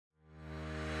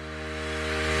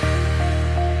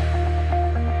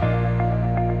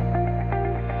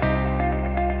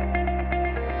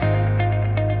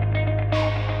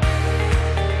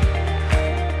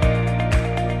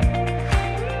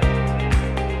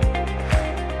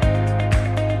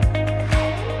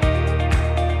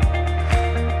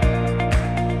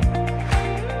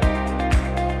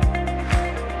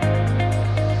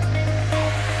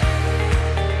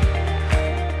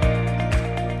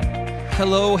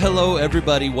Hello,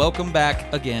 everybody. Welcome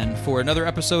back again for another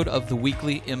episode of the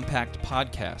Weekly Impact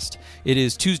Podcast. It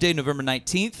is Tuesday, November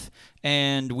 19th,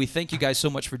 and we thank you guys so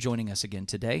much for joining us again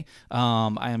today.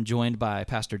 I am joined by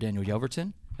Pastor Daniel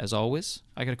Yelverton, as always.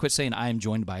 I got to quit saying I am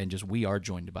joined by and just we are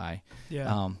joined by.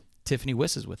 Yeah. Tiffany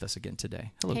Wiss is with us again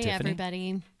today. Hello, hey, Tiffany.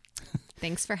 Everybody.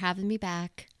 Thanks for having me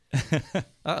back.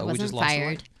 I wasn't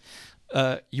fired.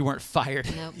 You weren't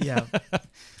fired. Nope. Yeah.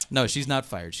 No, she's not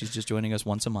fired. She's just joining us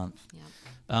once a month. Yep.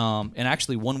 And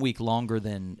actually 1 week longer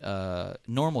than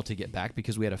normal to get back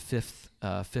because we had a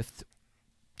fifth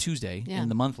Tuesday in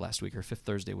the month last week, or fifth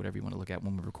Thursday, whatever you want to look at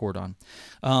when we record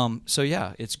on. So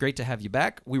yeah, it's great to have you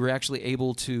back. We were actually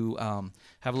able to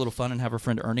have a little fun and have our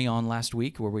friend Ernie on last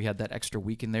week where we had that extra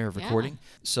week in there of recording.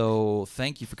 So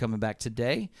thank you for coming back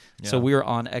today. Yeah. So we are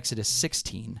on Exodus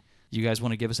 16. You guys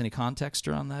want to give us any context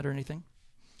around that or anything?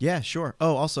 Yeah, sure.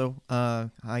 Oh, also,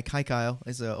 hi Kyle.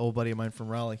 He's an old buddy of mine from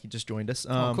Raleigh. He just joined us.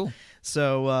 Cool.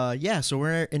 So, so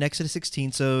we're in Exodus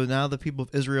 16. So now the people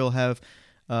of Israel have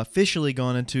officially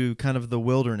gone into kind of the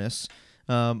wilderness.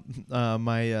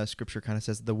 My scripture kind of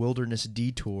says the wilderness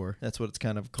detour. That's what it's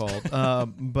kind of called.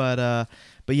 But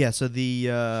yeah, so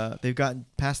they've gotten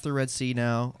past the Red Sea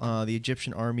now. The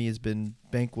Egyptian army has been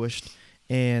vanquished.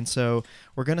 And so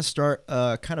we're going to start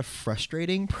a kind of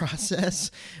frustrating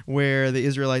process where the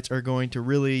Israelites are going to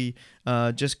really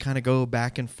just kind of go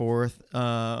back and forth,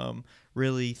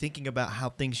 really thinking about how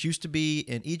things used to be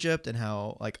in Egypt and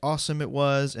how like awesome it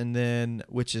was, and then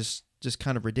which is just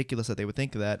kind of ridiculous that they would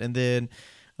think of that. And then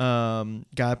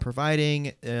God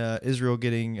providing, Israel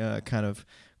getting kind of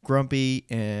grumpy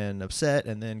and upset,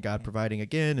 and then God providing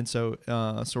again. And so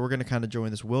we're going to kind of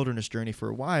join this wilderness journey for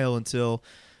a while until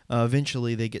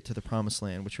eventually they get to the promised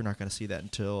land, which we're not going to see that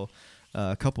until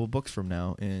a couple of books from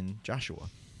now in Joshua.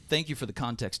 Thank you for the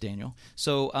context, Daniel.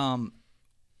 So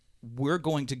we're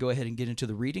going to go ahead and get into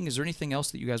the reading. Is there anything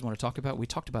else that you guys want to talk about? We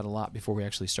talked about a lot before we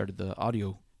actually started the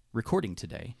audio recording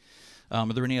today. Are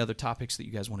there any other topics that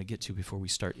you guys want to get to before we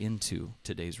start into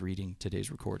today's reading, today's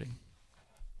recording?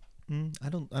 I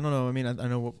don't know. I mean, I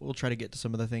know we'll try to get to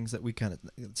some of the things that we kind of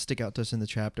stick out to us in the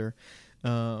chapter.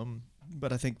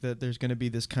 But I think that there's going to be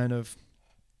this kind of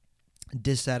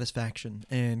dissatisfaction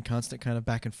and constant kind of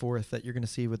back and forth that you're going to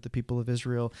see with the people of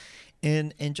Israel.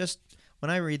 And just when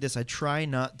I read this, I try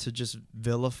not to just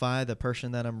vilify the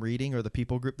person that I'm reading or the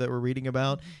people group that we're reading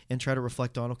about, and try to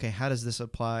reflect on, okay, how does this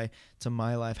apply to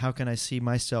my life? How can I see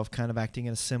myself kind of acting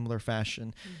in a similar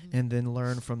fashion, and then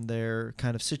learn from their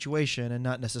kind of situation and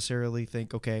not necessarily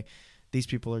think, okay, these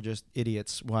people are just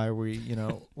idiots. Why are we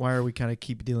kind of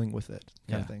keep dealing with it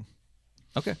kind of thing.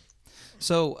 Okay.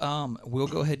 So we'll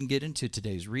go ahead and get into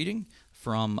today's reading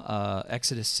from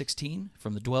Exodus 16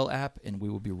 from the Dwell app, and we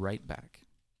will be right back.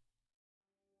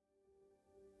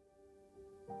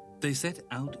 They set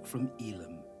out from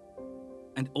Elim,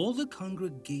 and all the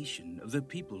congregation of the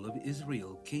people of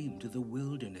Israel came to the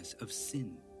wilderness of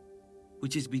Sin,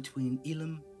 which is between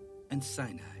Elim and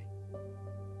Sinai,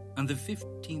 on the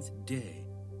 15th day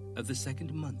of the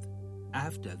second month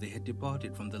after they had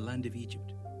departed from the land of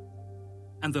Egypt.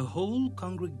 And the whole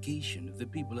congregation of the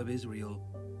people of Israel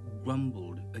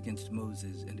grumbled against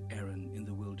Moses and Aaron in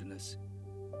the wilderness.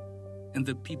 And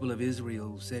the people of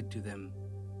Israel said to them,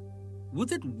 "Would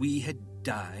that we had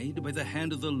died by the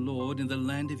hand of the Lord in the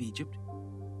land of Egypt,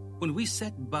 when we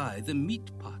sat by the meat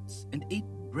pots and ate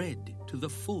bread to the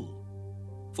full.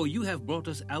 For you have brought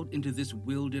us out into this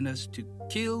wilderness to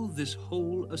kill this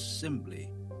whole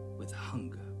assembly with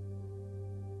hunger."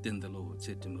 Then the Lord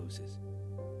said to Moses,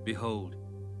 "Behold,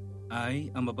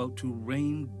 I am about to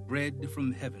rain bread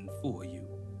from heaven for you,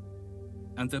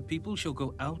 and the people shall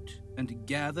go out and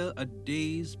gather a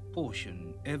day's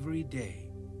portion every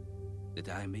day, that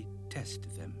I may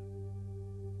test them,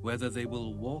 whether they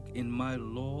will walk in my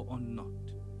law or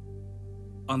not.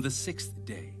 On the 6th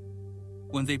day,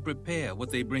 when they prepare what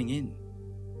they bring in,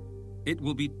 it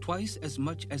will be twice as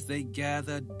much as they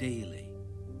gather daily."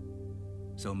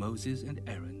 So Moses and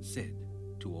Aaron said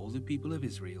to all the people of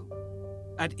Israel,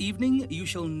 "At evening you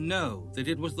shall know that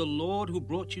it was the Lord who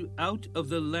brought you out of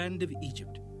the land of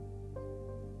Egypt.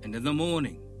 And in the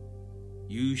morning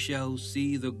you shall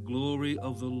see the glory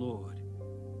of the Lord,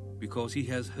 because he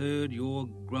has heard your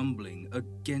grumbling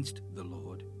against the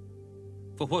Lord.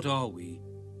 For what are we,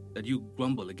 that you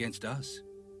grumble against us?"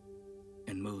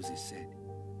 And Moses said,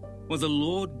 "When the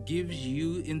Lord gives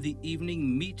you in the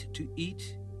evening meat to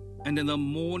eat, and in the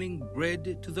morning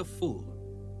bread to the full,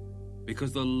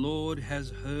 because the Lord has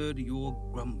heard your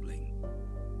grumbling,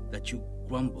 that you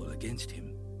grumble against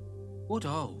him. What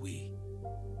are we?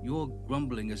 Your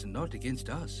grumbling is not against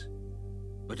us,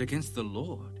 but against the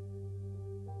Lord."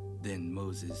 Then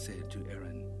Moses said to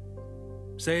Aaron,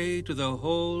 "Say to the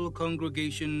whole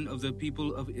congregation of the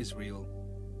people of Israel,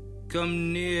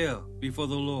 'Come near before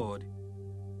the Lord,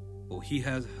 for he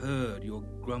has heard your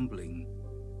grumbling.'"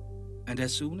 And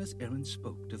as soon as Aaron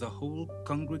spoke to the whole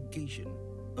congregation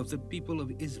of the people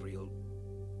of Israel,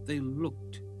 they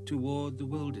looked toward the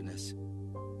wilderness.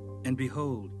 And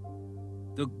behold,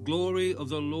 the glory of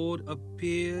the Lord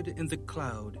appeared in the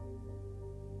cloud.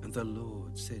 And the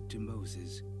Lord said to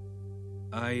Moses,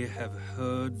 "I have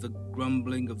heard the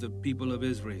grumbling of the people of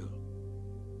Israel.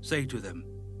 Say to them,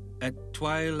 'At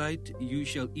twilight you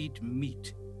shall eat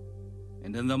meat,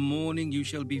 and in the morning you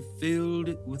shall be filled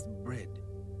with bread.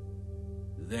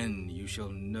 Then you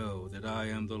shall know that I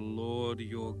am the Lord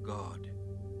your God.'"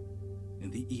 In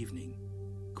the evening,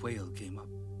 quail came up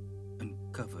and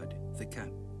covered the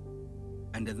camp.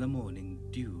 And in the morning,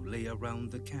 dew lay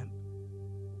around the camp.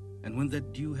 And when the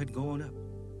dew had gone up,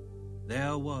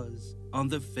 there was on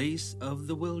the face of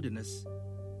the wilderness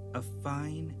a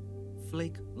fine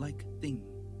flake-like thing,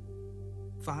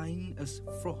 fine as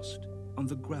frost on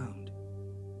the ground.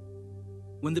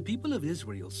 When the people of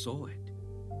Israel saw it,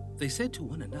 they said to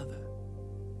one another,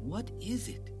 "What is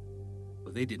it?"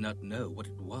 For they did not know what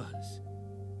it was.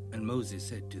 And Moses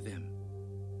said to them,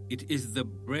 "It is the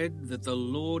bread that the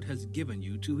Lord has given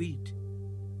you to eat.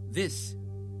 This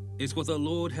is what the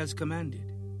Lord has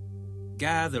commanded.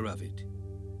 Gather of it,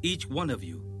 each one of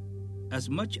you, as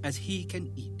much as he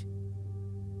can eat.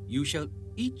 You shall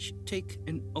each take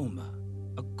an omer,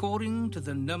 according to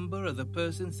the number of the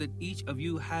persons that each of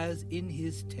you has in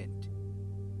his tent."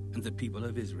 And the people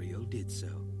of Israel did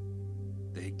so.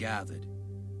 They gathered,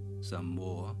 some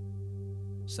more,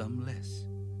 some less.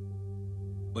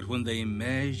 But when they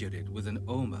measured it with an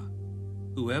omer,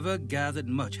 whoever gathered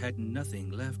much had nothing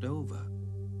left over,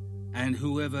 and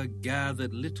whoever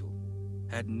gathered little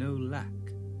had no lack.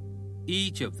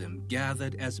 Each of them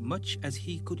gathered as much as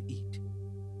he could eat.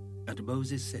 And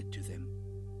Moses said to them,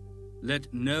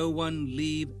 "Let no one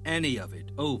leave any of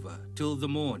it over till the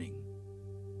morning."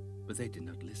 But they did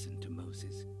not listen to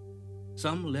Moses.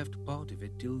 Some left part of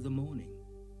it till the morning,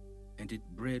 and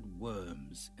it bred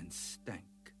worms and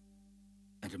stank.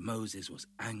 And Moses was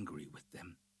angry with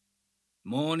them.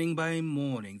 Morning by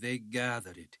morning they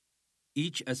gathered it,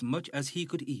 each as much as he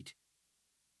could eat.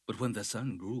 But when the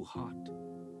sun grew hot,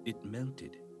 it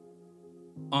melted.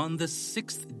 On the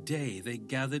 6th day they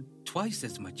gathered twice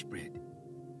as much bread,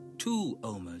 2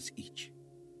 omers each.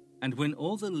 And when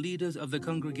all the leaders of the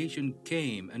congregation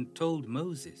came and told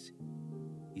Moses,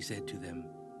 he said to them,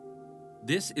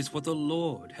 "This is what the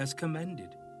Lord has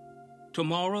commanded.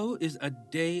 Tomorrow is a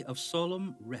day of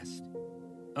solemn rest,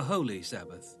 a holy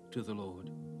Sabbath to the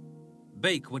Lord.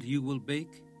 Bake what you will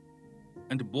bake,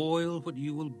 and boil what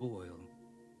you will boil,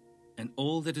 and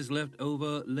all that is left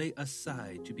over lay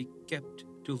aside to be kept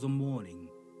till the morning."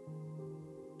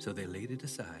 So they laid it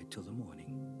aside till the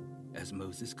morning, as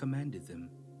Moses commanded them.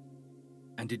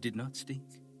 And it did not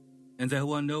stink, and there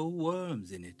were no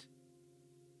worms in it.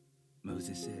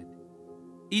 Moses said,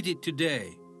 "Eat it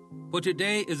today, for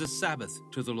today is a Sabbath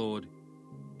to the Lord.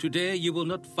 Today you will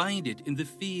not find it in the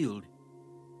field.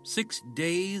 6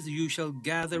 days you shall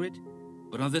gather it,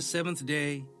 but on the 7th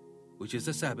day, which is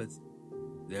the Sabbath,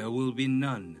 there will be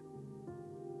none."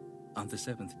 On the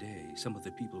 7th day some of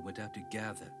the people went out to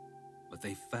gather, but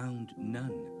they found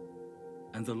none.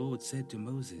 And the Lord said to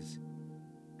Moses,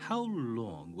 "How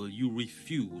long will you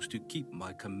refuse to keep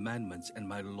my commandments and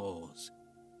my laws?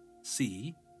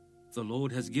 See, the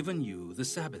Lord has given you the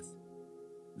Sabbath.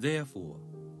 Therefore,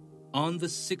 on the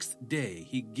 6th day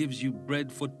he gives you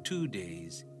bread for 2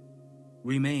 days.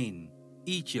 Remain,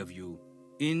 each of you,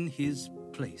 in his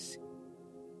place.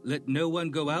 Let no one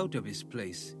go out of his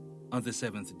place on the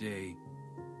 7th day."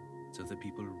 So the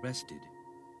people rested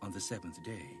on the 7th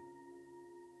day.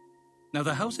 Now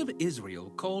the house of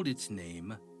Israel called its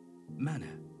name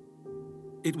manna.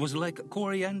 It was like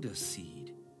coriander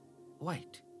seed,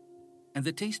 white, and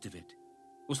the taste of it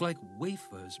was like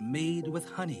wafers made with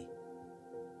honey.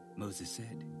 Moses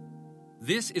said,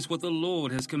 "This is what the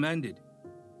Lord has commanded.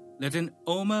 Let an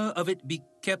omer of it be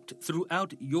kept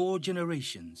throughout your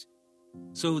generations,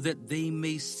 so that they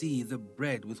may see the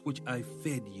bread with which I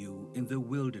fed you in the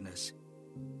wilderness,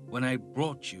 when I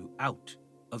brought you out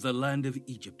of the land of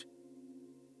Egypt."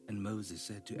 And Moses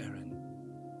said to Aaron,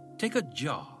 "Take a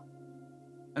jar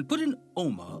and put an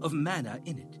omer of manna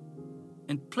in it,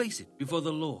 and place it before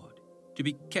the Lord to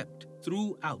be kept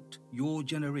throughout your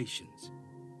generations."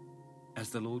 As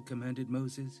the Lord commanded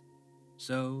Moses,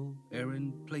 so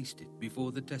Aaron placed it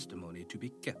before the testimony to be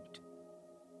kept.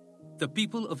 The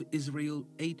people of Israel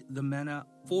ate the manna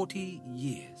 40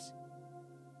 years.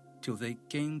 till they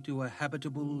came to a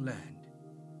habitable land.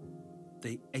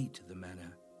 They ate the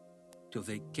manna till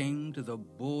they came to the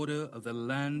border of the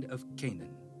land of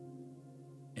Canaan.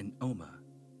 An omer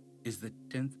is the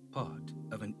 10th part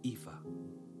of an ephah.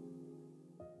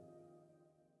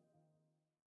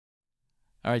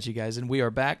 All right, you guys, and we are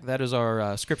back. That is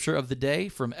our scripture of the day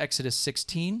from Exodus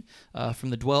 16 from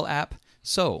the Dwell app.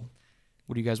 So,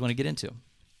 what do you guys want to get into?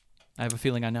 I have a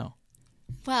feeling I know.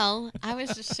 Well, I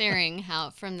was just sharing how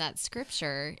from that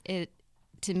scripture,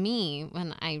 to me,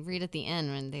 when I read at the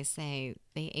end, when they say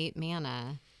they ate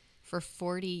manna for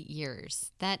 40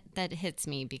 years, that hits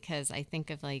me because I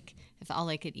think of like if all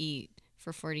I could eat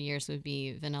for 40 years would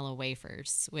be vanilla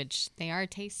wafers, which they are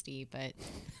tasty, but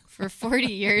for 40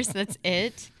 years, that's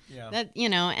it. Yeah. That,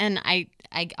 and I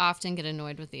often get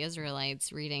annoyed with the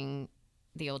Israelites reading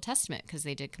the Old Testament because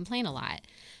they did complain a lot.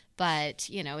 But,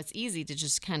 it's easy to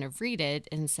just kind of read it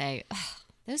and say, oh,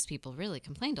 those people really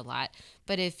complained a lot.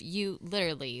 But if you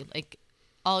literally, like,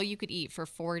 all you could eat for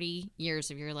 40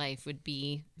 years of your life would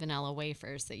be vanilla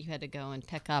wafers that you had to go and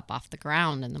pick up off the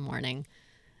ground in the morning,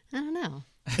 I don't know.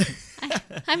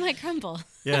 I might crumble.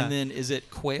 Yeah. And then is it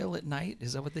quail at night?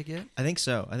 Is that what they get? I think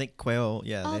so. I think quail,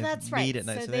 yeah. Oh, they have that's right. meat at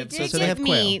night. So they did they get have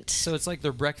quail. meat. So it's like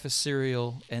their breakfast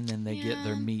cereal, and then they get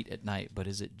their Yeah. meat at night. But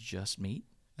is it just meat?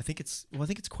 I think it's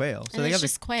quail. So And they it's have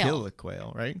just to quail. kill the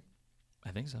quail, right? I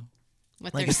think so.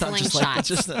 With Like their it's not just slingshots. like it's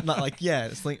just not like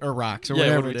it's like or rocks or Yeah,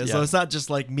 whatever what- it is. yeah. So it's not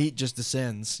just like meat just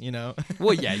descends,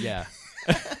 Well, yeah.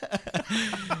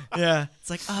 Yeah. It's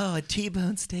like, oh, a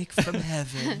T-bone steak from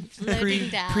heaven. Floating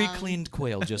down. Pre-cleaned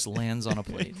quail just lands on a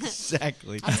plate.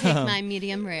 Exactly. I'll take my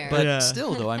medium rare. But Yeah.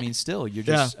 still, though, you're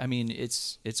just. I mean,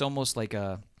 it's almost like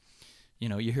a.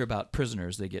 You hear about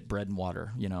prisoners; they get bread and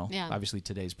water. Yeah. Obviously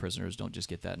today's prisoners don't just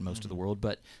get that in most of the world,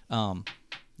 but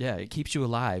yeah, it keeps you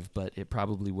alive. But it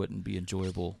probably wouldn't be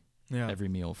enjoyable Yeah. every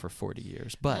meal for 40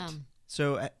 years. But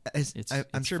So I'm It's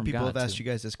sure from people God, have asked too. you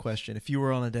guys this question. If you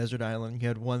were on a desert island, and you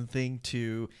had one thing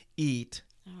to eat,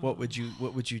 what would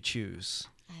you choose?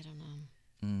 I don't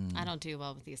know. I don't do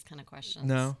well with these kind of questions.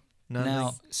 No.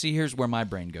 now, see, here's where my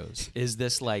brain goes: is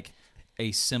this like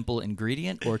a simple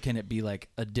ingredient, or can it be like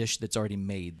a dish that's already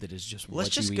made that is just Let's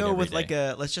what just you eat go every with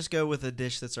day? let's just go with a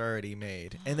dish that's already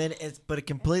made, and then but it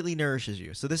completely nourishes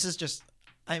you. So this is just,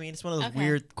 it's one of those Okay.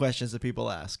 weird questions that people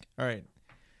ask. All right,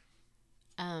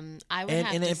 I would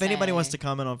have and to if anybody wants say- to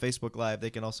comment on Facebook Live, they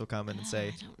can also comment and say,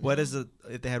 I don't what know. is it?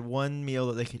 If they had one meal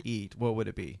that they could eat, what would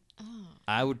it be?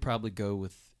 I would probably go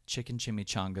with chicken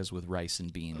chimichangas with rice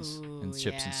and beans and Ooh,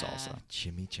 chips and yeah. salsa,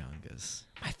 Chimichangas.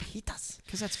 My fajitas.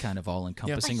 because that's kind of all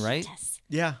encompassing, right? Fajitas.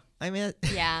 Yeah,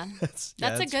 Yeah. that's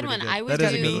That's a good pretty one. I would That is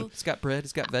It's got a good meat. one. It's got bread.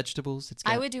 It's got vegetables. It's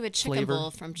got I would do a chicken flavor.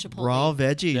 bowl from Chipotle. Raw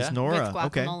veggies, Yeah. Nora. with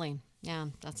Okay. guacamole. Yeah,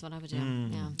 that's what I would do.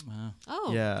 Yeah. Wow.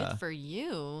 Oh, Yeah. good for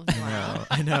you. I Wow. know,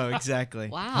 I know exactly.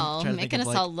 Wow, I'm trying to think making of, us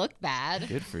like- all look bad.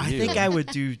 Good for I you. think I would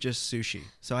do just sushi.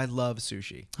 So I love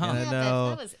sushi. Huh. And I Yeah, know.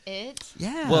 that was it.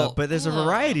 Yeah, Well- but there's a Oh.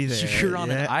 variety there. You're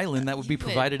on an Yeah. island that would be You would-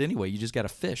 provided anyway. You just got to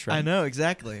fish, right? I know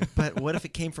exactly, but what if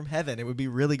it came from heaven? It would be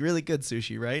really, really good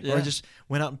sushi, right? Yeah. Or just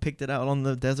went out and picked it out on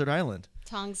the desert island.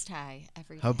 Tongs tie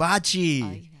every day. Hibachi.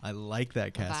 Oh, yeah. I like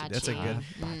that, Cassie. That's a Hibachi. good.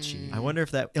 Hibachi. I wonder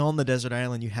if that on the desert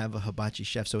island you have a hibachi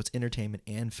chef, so it's entertainment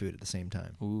and food at the same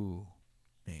time. Ooh.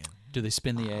 Man, Do they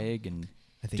spin the egg and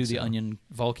I think do the so. onion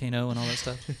volcano and all that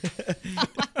stuff? Oh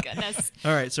my goodness.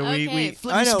 All right, so Okay, we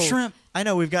flip I me some know shrimp. I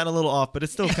know we've gotten a little off, but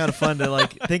it's still kind of fun to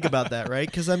like think about that, right?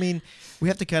 Because we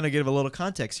have to kind of give a little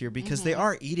context here because they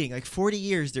are eating like 40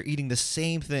 years. They're eating the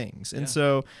same things, and Yeah.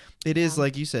 so it is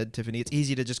like you said, Tiffany. It's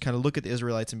easy to just kind of look at the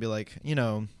Israelites and be like,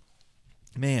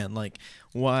 man, like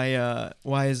why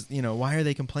are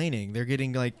they complaining? They're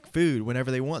getting like food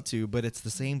whenever they want to, but it's the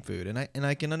same food, and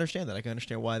I can understand that. I can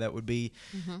understand why that would be.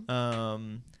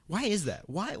 Why is that?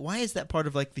 Why is that part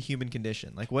of like the human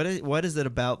condition? Like what is it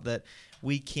about that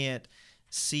we can't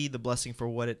see the blessing for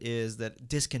what it is that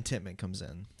discontentment comes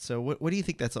in? So what do you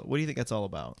think that's all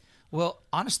about? Well,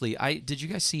 honestly, did you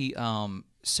guys see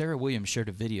Sarah Williams shared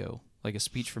a video, like a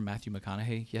speech from Matthew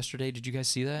McConaughey yesterday? Did you guys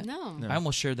see that? No. I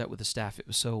almost shared that with the staff. It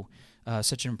was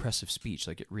such an impressive speech.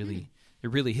 Like it really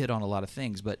hit on a lot of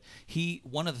things. But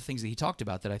one of the things that he talked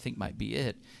about that I think might be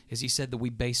it is he said that we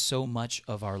base so much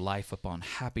of our life upon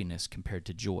happiness compared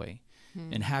to joy,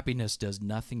 and happiness does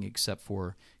nothing except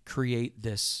for create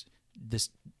this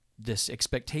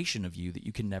expectation of you that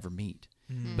you can never meet.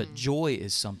 But joy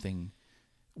is something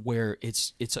where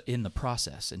it's in the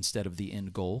process instead of the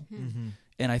end goal.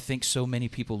 And I think so many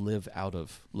people live out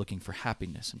of looking for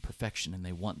happiness and perfection, and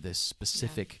they want this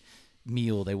specific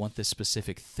meal, they want this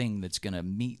specific thing that's going to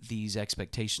meet these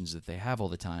expectations that they have all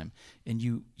the time, and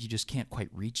you just can't quite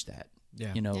reach that.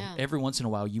 Yeah. You know, Yeah. every once in a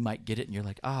while you might get it and you're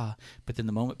like, but then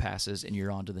the moment passes and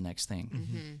you're on to the next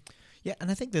thing. Yeah,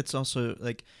 and I think that's also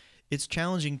like it's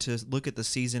challenging to look at the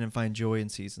season and find joy in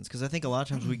seasons because I think a lot of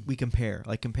times we compare.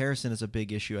 Like comparison is a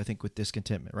big issue, I think, with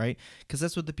discontentment, right? Because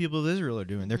that's what the people of Israel are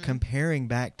doing. They're comparing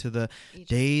back to the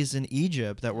days in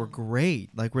Egypt that were great,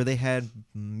 like where they had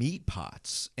meat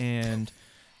pots and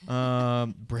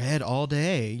bread all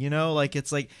day. You know, like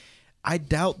it's like I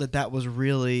doubt that was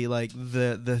really like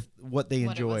the what they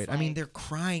What it was enjoyed. I mean, like. they're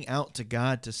crying out to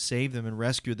God to save them and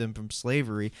rescue them from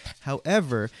slavery.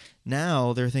 However,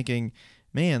 now they're thinking,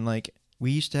 man, like we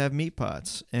used to have meat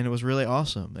pots and it was really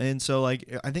awesome. And so like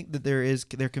I think that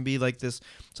there can be like this,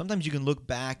 sometimes you can look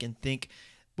back and think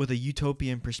with a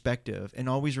utopian perspective and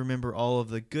always remember all of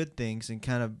the good things and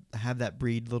kind of have that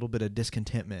breed a little bit of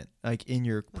discontentment like in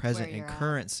your present and you're at.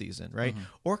 current season, right?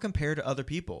 Or compare to other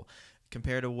people.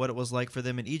 Compare to what it was like for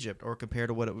them in Egypt, or compare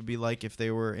to what it would be like if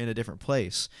they were in a different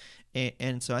place.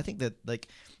 And so I think that, like,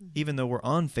 even though we're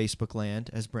on Facebook land,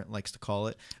 as Brent likes to call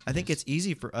it, I think it's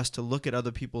easy for us to look at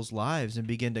other people's lives and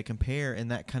begin to compare,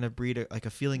 and that kind of breed a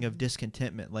feeling of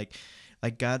discontentment. Like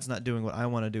God's not doing what I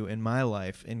want to do in my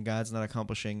life, and God's not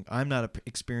accomplishing, I'm not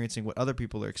experiencing what other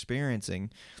people are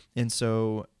experiencing. And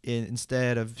so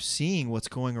instead of seeing what's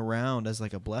going around as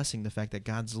like a blessing, the fact that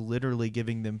God's literally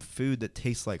giving them food that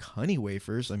tastes like honey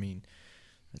wafers, I mean,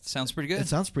 It sounds pretty good. it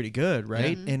sounds pretty good,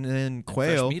 right? And then And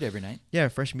quail. fresh meat every night. Yeah,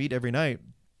 fresh meat every night.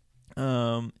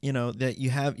 You know, that you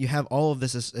have all of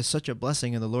this as such a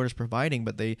blessing, and the Lord is providing,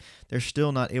 but they're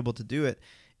still not able to do it.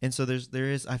 And so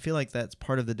there is I feel like that's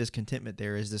part of the discontentment.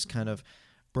 There is this kind of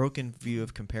broken view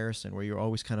of comparison where you're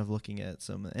always kind of looking at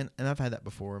some, and I've had that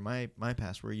before in my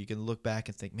past, where you can look back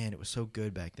and think, man, it was so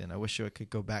good back then. I wish I could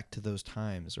go back to those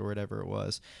times or whatever it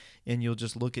was. And you'll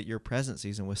just look at your present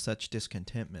season with such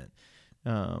discontentment.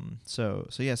 So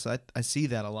yes, I see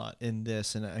that a lot in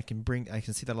this, and I can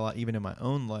see that a lot even in my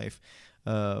own life,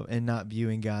 and not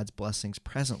viewing God's blessings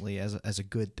presently as a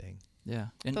good thing. Yeah.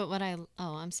 And But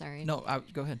I'm sorry. no,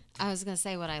 go ahead. I was going to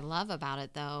say what I love about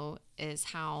it, though, is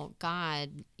how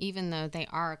God, even though they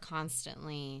are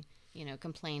constantly,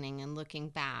 complaining and looking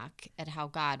back at how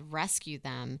God rescued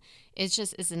them,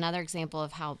 it's another example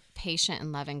of how patient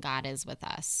and loving God is with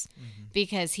us,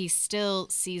 because he still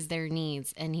sees their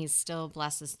needs and he still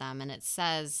blesses them. And it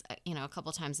says, a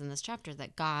couple times in this chapter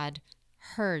that God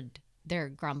heard their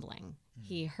grumbling.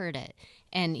 He heard it,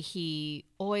 and he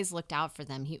always looked out for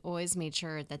them. He always made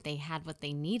sure that they had what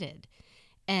they needed.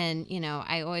 And,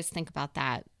 I always think about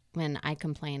that when I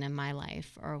complain in my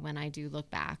life, or when I do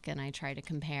look back and I try to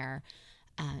compare.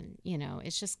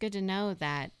 It's just good to know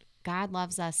that God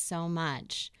loves us so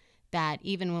much that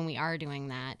even when we are doing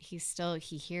that, he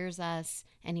hears us,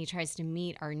 and he tries to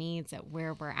meet our needs at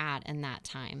where we're at in that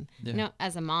time. Yeah.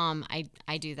 As a mom,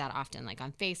 I do that often. Like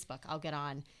on Facebook, I'll get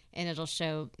on and it'll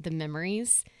show the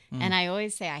memories. And I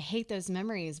always say I hate those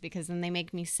memories, because then they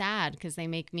make me sad, because they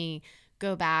make me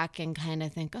go back and kind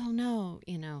of think, oh no,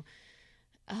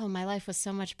 oh, my life was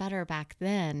so much better back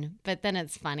then. But then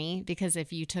it's funny, because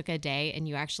if you took a day and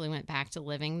you actually went back to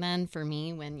living then, for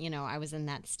me, when, I was in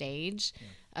that stage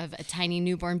of a tiny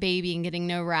newborn baby and getting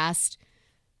no rest,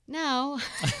 no,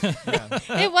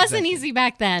 it wasn't easy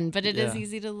back then, but it is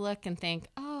easy to look and think,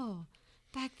 oh,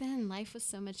 back then life was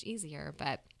so much easier.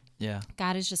 But Yeah.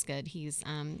 God is just good. He's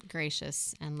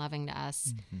gracious and loving to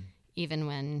us, even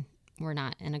when we're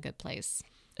not in a good place.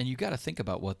 And you got to think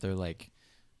about what they're like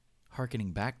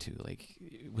hearkening back to. Like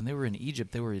when they were in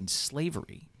Egypt, they were in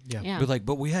slavery. Yeah.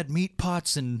 But we had meat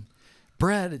pots and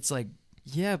bread. It's like,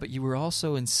 yeah, but you were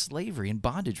also in slavery and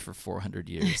bondage for 400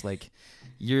 years. Like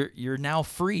you're now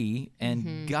free,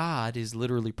 and God is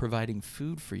literally providing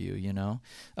food for you,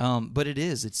 But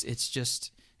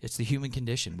it's the human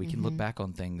condition. We can look back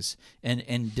on things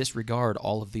and disregard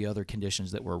all of the other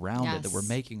conditions that were around it, that were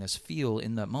making us feel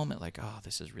in that moment like, oh,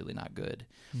 this is really not good.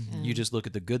 You just look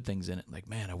at the good things in it like,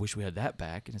 man, I wish we had that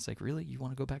back. And it's like, really? You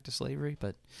want to go back to slavery?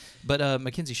 But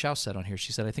Mackenzie Schaus said on here,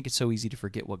 she said, I think it's so easy to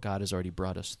forget what God has already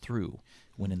brought us through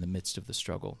when in the midst of the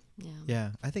struggle.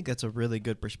 Yeah, I think that's a really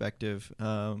good perspective,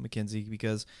 Mackenzie,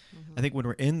 because I think when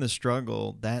we're in the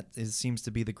struggle, seems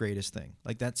to be the greatest thing.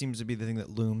 Like that seems to be the thing that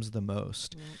looms the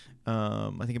most.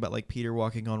 I think about like Peter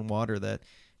walking on water, that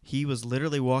he was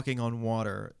literally walking on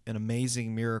water, an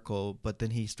amazing miracle, but then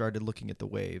he started looking at the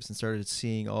waves and started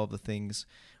seeing all the things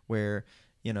where,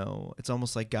 it's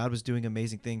almost like God was doing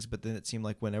amazing things, but then it seemed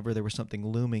like whenever there was something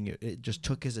looming, it just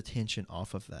took his attention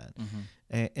off of that.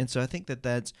 And so I think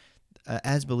that's,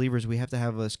 as believers, we have to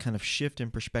have this kind of shift in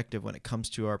perspective when it comes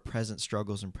to our present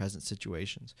struggles and present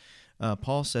situations.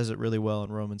 Paul says it really well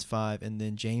in Romans 5, and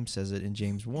then James says it in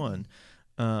James 1.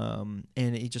 And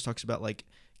he just talks about like,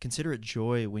 consider it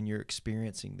joy when you're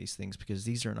experiencing these things, because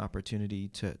these are an opportunity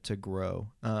to grow.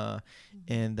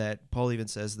 And that Paul even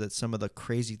says that some of the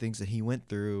crazy things that he went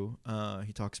through,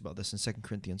 he talks about this in 2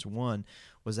 Corinthians 1,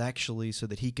 was actually so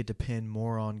that he could depend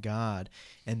more on God.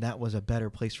 And that was a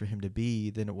better place for him to be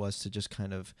than it was to just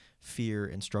kind of fear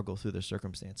and struggle through the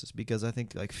circumstances. Because I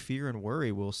think like fear and worry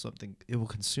it will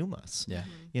consume us. Yeah.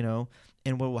 You know,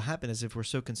 and what will happen is if we're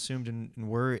so consumed and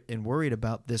worried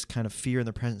about this kind of fear in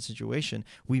the present situation,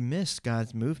 we miss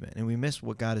God's movement and we miss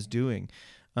what God is doing.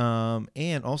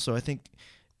 And also, I think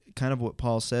kind of what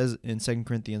Paul says in 2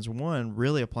 Corinthians 1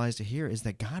 really applies to here, is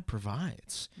that God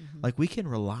provides. Like we can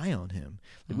rely on him.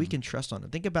 Like we can trust on him.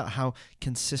 Think about how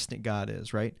consistent God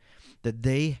is, right? That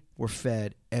they were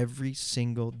fed every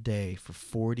single day for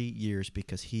 40 years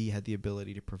because he had the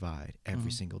ability to provide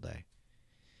every single day.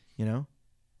 You know?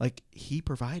 Like he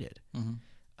provided.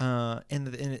 And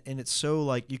it's so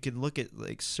like you can look at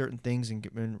like certain things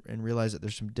and realize that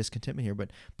there's some discontentment here,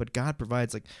 but God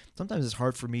provides. Like sometimes it's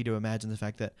hard for me to imagine the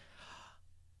fact that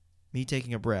me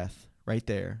taking a breath right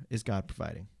there is God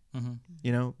providing.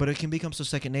 You know, but it can become so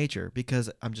second nature because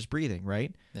I'm just breathing,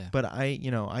 right? Yeah. But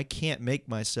I can't make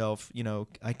myself,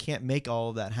 I can't make all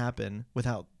of that happen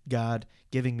without God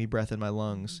giving me breath in my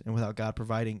lungs and without God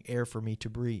providing air for me to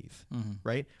breathe,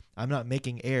 right? I'm not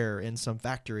making air in some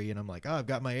factory and I'm like, oh, I've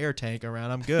got my air tank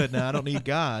around, I'm good now, I don't need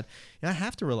God. And I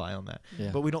have to rely on that.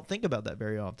 Yeah. But we don't think about that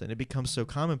very often. It becomes so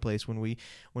commonplace when we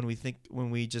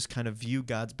just kind of view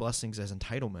God's blessings as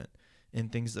entitlement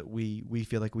and things that we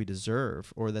feel like we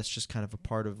deserve, or that's just kind of a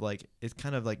part of like, it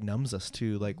kind of like numbs us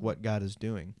to like what God is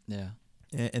doing. Yeah.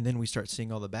 And then we start seeing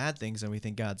all the bad things and we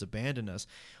think God's abandoned us,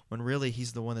 when really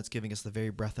he's the one that's giving us the very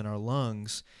breath in our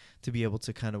lungs to be able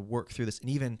to kind of work through this. And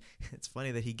even it's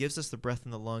funny that he gives us the breath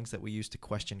in the lungs that we use to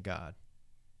question God.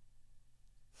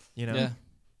 You know? Yeah.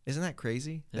 Isn't that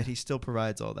crazy? Yeah. That he still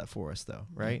provides all that for us though,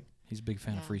 right? He's a big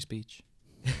fan of free speech.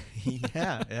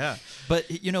 Yeah. But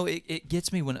it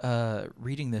gets me when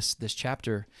reading this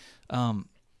chapter,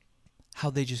 how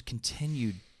they just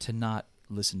continued to not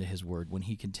listen to his word when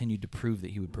he continued to prove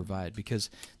that he would provide, because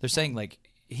they're saying, like,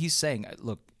 he's saying,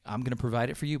 look, I'm going to provide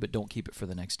it for you, but don't keep it for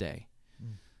the next day.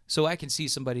 So I can see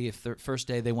somebody, if the first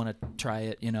day they want to try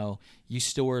it, you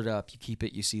store it up, you keep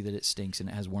it, you see that it stinks and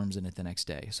it has worms in it the next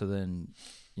day. So then,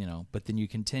 but then you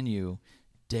continue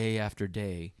day after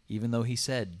day, even though he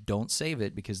said, don't save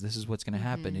it because this is what's going to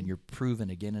happen. And you're proven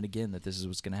again and again that this is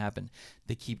what's going to happen.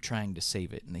 They keep trying to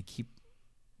save it and they keep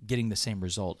getting the same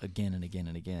result again and again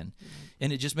and again.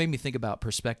 And it just made me think about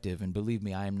perspective. And believe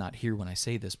me, I am not here when I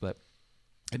say this, but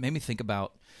it made me think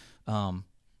about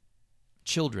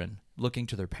children looking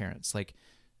to their parents. Like,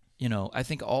 I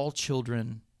think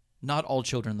not all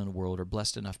children in the world are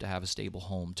blessed enough to have a stable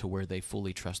home to where they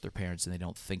fully trust their parents and they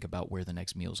don't think about where the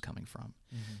next meal is coming from,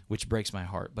 which breaks my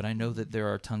heart. But I know that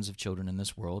there are tons of children in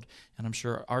this world, and I'm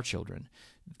sure our children,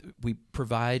 we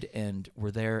provide and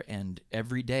we're there, and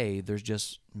every day there's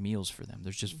just meals for them.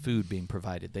 There's just food being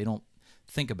provided. They don't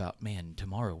think about, man,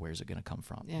 tomorrow, where's it going to come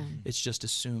from? Yeah. It's just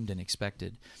assumed and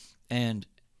expected. And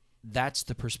that's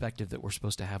the perspective that we're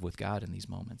supposed to have with God in these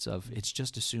moments of it's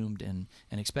just assumed and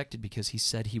expected because he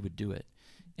said he would do it.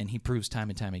 And he proves time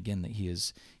and time again that he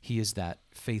is that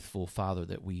faithful father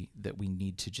that we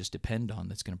need to just depend on,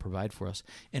 that's going to provide for us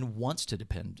and wants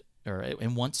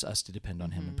us to depend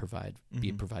on him and provide,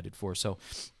 be provided for. So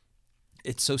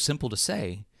it's so simple to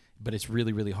say, but it's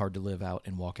really, really hard to live out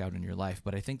and walk out in your life.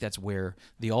 But I think that's where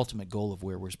the ultimate goal of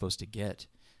where we're supposed to get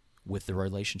with the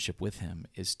relationship with him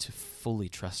is to fully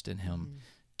trust in him,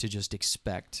 to just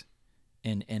expect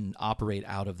and operate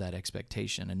out of that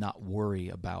expectation and not worry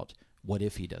about what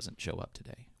if he doesn't show up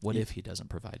today? What if he doesn't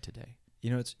provide today?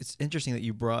 It's interesting that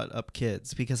you brought up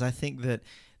kids, because I think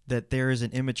that there is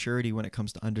an immaturity when it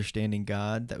comes to understanding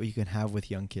God that you can have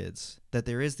with young kids. That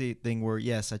there is the thing where,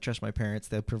 yes, I trust my parents,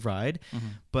 they'll provide,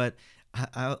 but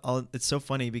it's so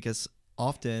funny because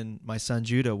often my son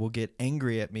Judah will get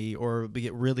angry at me or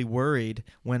get really worried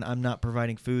when I'm not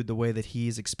providing food the way that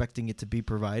he's expecting it to be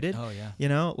provided. Oh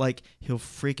yeah. Like he'll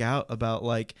freak out about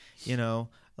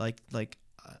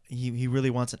he really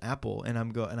wants an apple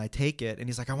and I take it and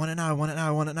he's like, I want it now.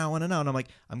 And I'm like,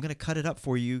 I'm going to cut it up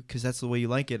for you because that's the way you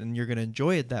like it and you're going to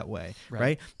enjoy it that way.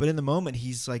 Right. But in the moment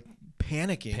he's like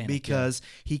panicking because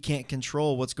he can't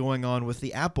control what's going on with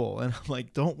the apple. And I'm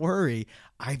like, don't worry.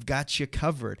 I've got you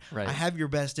covered. Right. I have your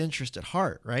best interest at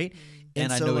heart, right?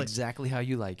 And I so, know like, exactly how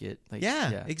you like it. Like,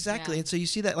 yeah, exactly. Yeah. And so you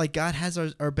see that, like, God has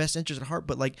our best interest at heart,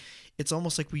 but like it's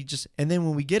almost like we just, and then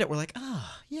when we get it, we're like,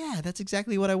 yeah, that's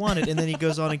exactly what I wanted. And then he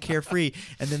goes on and carefree.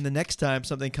 And then the next time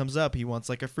something comes up, he wants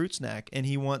like a fruit snack, and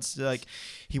he wants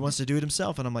to do it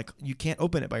himself. And I'm like, you can't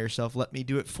open it by yourself. Let me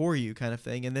do it for you, kind of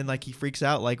thing. And then like he freaks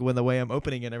out like when the way I'm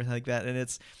opening it and everything like that. And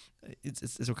it's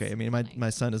okay. I mean, my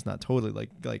son is not totally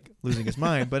like losing his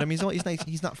mind, but I mean,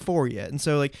 he's not 4 yet. And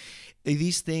so like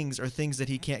these things are things that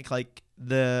he can't, like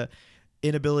the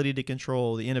inability to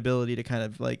control, the inability to kind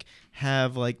of like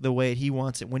have like the way he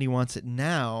wants it when he wants it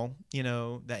now, you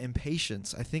know, that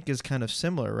impatience I think is kind of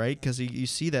similar, right? Because you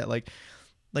see that like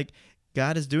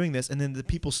God is doing this, and then the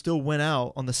people still went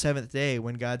out on the seventh day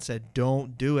when God said,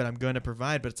 don't do it, I'm going to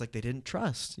provide. But it's like they didn't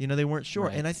trust, you know, they weren't sure.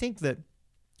 Right. And I think that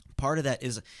part of that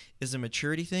is a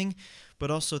maturity thing, but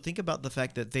also think about the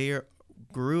fact that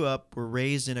were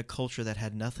raised in a culture that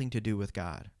had nothing to do with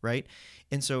God, right?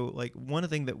 And so like one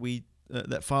of the things that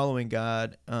that following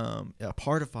God, a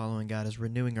part of following God is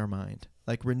renewing our mind,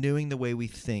 like renewing the way we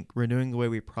think, renewing the way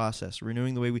we process,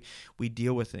 renewing the way we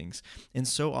deal with things. And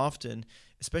so often,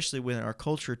 especially when our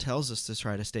culture tells us to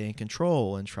try to stay in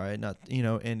control and try not, you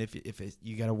know, and if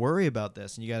you got to worry about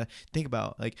this, and you got to think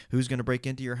about like who's going to break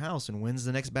into your house and when's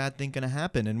the next bad thing going to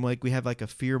happen. And like we have like a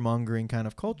fear mongering kind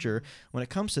of culture when it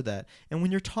comes to that. And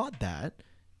when you're taught that,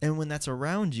 and when that's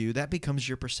around you, that becomes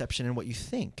your perception and what you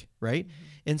think, right? Mm-hmm.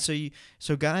 And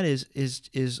so God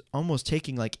is almost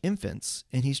taking like infants,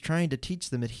 and he's trying to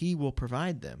teach them that he will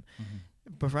provide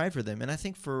for them. And I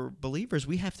think for believers,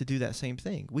 we have to do that same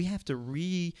thing. We have to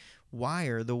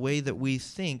rewire the way that we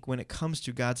think when it comes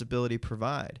to God's ability to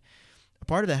provide. A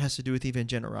part of that has to do with even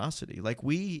generosity. Like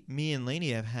me and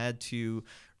Lainey have had to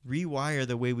rewire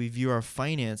the way we view our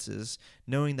finances,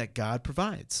 knowing that God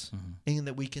provides and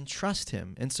that we can trust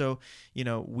him. And so, you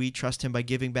know, we trust him by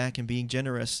giving back and being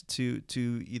generous to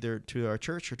either to our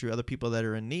church or to other people that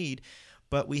are in need.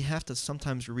 But we have to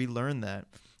sometimes relearn that.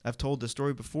 I've told this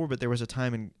story before, but there was a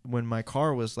time when my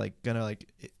car was like gonna like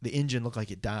the engine looked like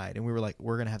it died, and we were like,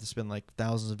 we're gonna have to spend like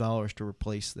thousands of dollars to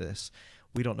replace this.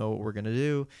 We don't know what we're gonna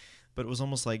do, but it was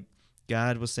almost like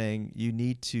God was saying, you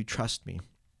need to trust me.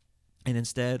 And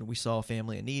instead, we saw a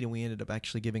family in need, and we ended up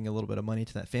actually giving a little bit of money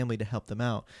to that family to help them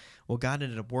out. Well, God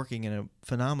ended up working in a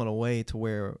phenomenal way to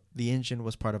where the engine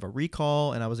was part of a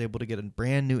recall, and I was able to get a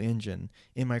brand new engine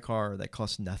in my car that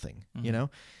cost nothing, you know?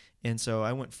 And so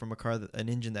I went from an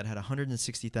engine that had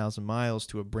 160,000 miles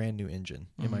to a brand new engine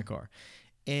in my car.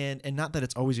 And not that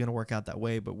it's always going to work out that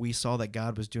way, but we saw that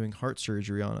God was doing heart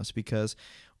surgery on us because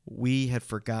we had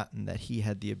forgotten that he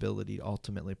had the ability to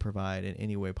ultimately provide in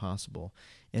any way possible.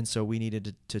 And so we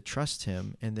needed to trust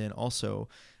him, and then also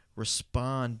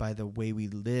respond by the way we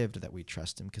lived that we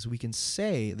trust him. Because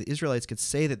the Israelites could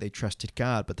say that they trusted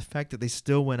God, but the fact that they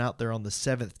still went out there on the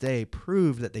seventh day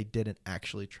proved that they didn't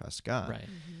actually trust God. Right.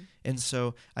 Mm-hmm. And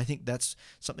so I think that's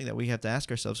something that we have to ask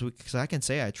ourselves, because I can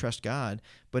say I trust God,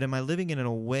 but am I living in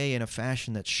a way, in a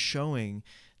fashion that's showing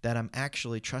that I'm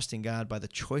actually trusting God by the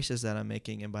choices that I'm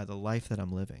making and by the life that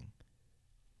I'm living?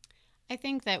 I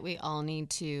think that we all need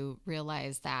to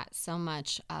realize that so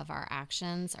much of our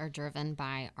actions are driven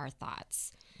by our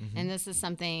thoughts. Mm-hmm. And this is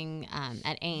something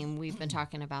at AIM we've been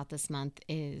talking about this month,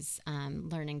 is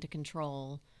learning to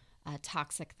control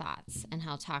toxic thoughts, and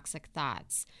how toxic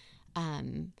thoughts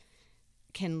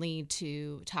can lead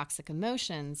to toxic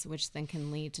emotions, which then can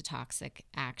lead to toxic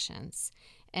actions.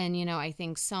 And, you know, I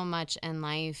think so much in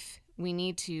life we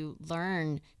need to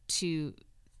learn to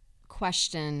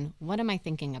question, what am I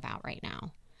thinking about right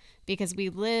now? Because we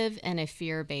live in a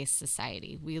fear-based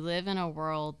society. We live in a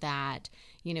world that,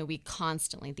 you know,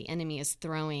 the enemy is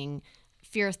throwing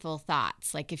fearful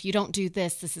thoughts. Like, if you don't do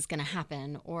this, this is going to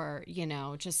happen. Or, you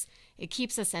know, just it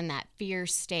keeps us in that fear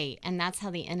state. And that's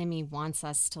how the enemy wants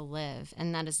us to live.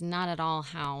 And that is not at all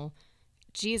how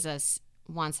Jesus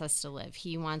wants us to live.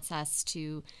 He wants us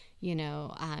to, you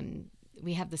know,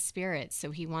 we have the Spirit,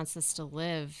 so he wants us to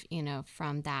live, you know,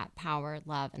 from that power,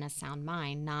 love, and a sound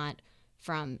mind, not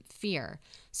from fear.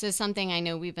 So something I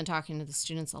know we've been talking to the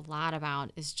students a lot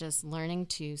about is just learning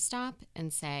to stop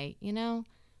and say, you know,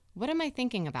 what am I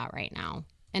thinking about right now?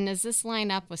 And does this line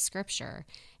up with Scripture?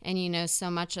 And, you know, so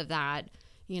much of that,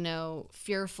 you know,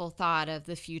 fearful thought of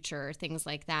the future, things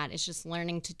like that, is just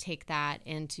learning to take that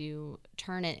and to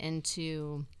turn it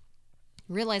into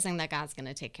realizing that God's going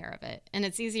to take care of it. And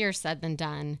it's easier said than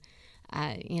done.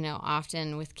 You know,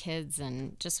 often with kids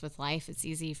and just with life, it's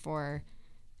easy for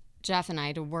Jeff and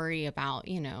I to worry about,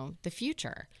 you know, the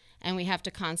future And we have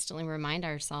to constantly remind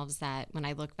ourselves that when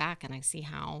I look back and I see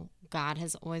how God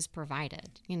has always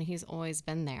provided, he's always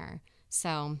been there.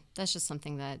 So that's just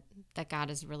something that God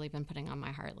has really been putting on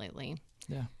my heart lately.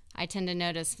 Yeah. I tend to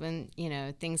notice when,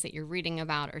 things that you're reading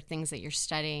about or things that you're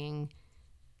studying,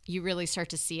 you really start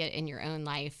to see it in your own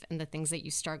life and the things that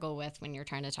you struggle with when you're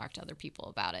trying to talk to other people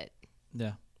about it.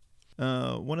 Yeah.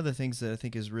 One of the things that I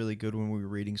think is really good when we're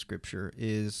reading scripture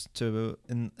is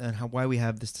why we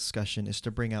have this discussion is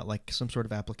to bring out like some sort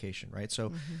of application, right?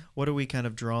 So what are we kind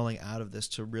of drawing out of this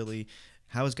to really,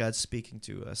 how is God speaking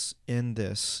to us in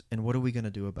this, and what are we going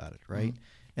to do about it, right?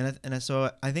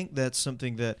 So I think that's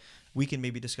something that we can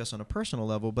maybe discuss on a personal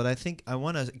level, but I think I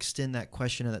want to extend that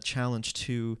question and that challenge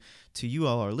to you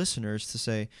all, our listeners, to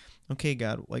say, okay,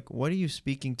 God, like, what are you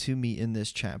speaking to me in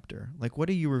this chapter? Like, what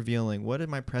are you revealing? What in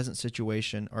my present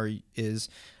situation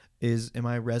am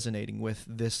I resonating with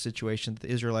this situation that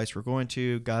the Israelites were going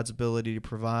to, God's ability to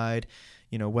provide,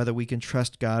 whether we can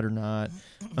trust God or not,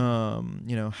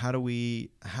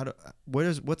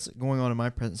 what's going on in my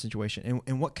present situation,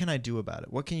 and what can I do about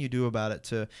it? What can you do about it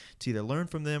to either learn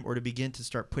from them or to begin to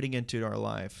start putting into our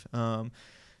life?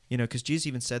 Because Jesus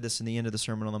even said this in the end of the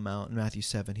Sermon on the Mount in Matthew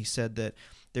 7. He said that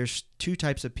there's two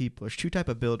types of people. There's two types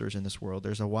of builders in this world.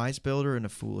 There's a wise builder and a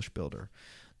foolish builder.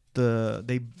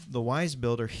 The wise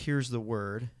builder hears the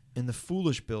word, and the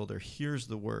foolish builder hears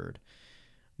the word.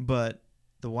 But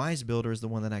the wise builder is the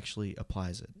one that actually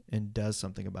applies it and does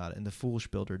something about it, and the foolish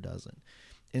builder doesn't.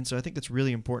 And so I think that's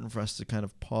really important for us to kind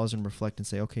of pause and reflect and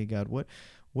say, okay, God,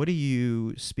 what are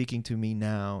you speaking to me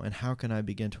now, and how can I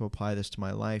begin to apply this to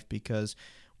my life? Because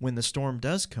when the storm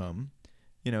does come,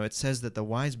 it says that the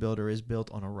wise builder is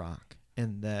built on a rock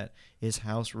and that his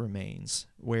house remains.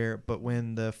 But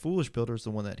when the foolish builder is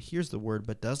the one that hears the word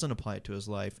but doesn't apply it to his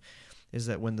life, is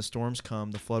that when the storms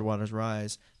come, the floodwaters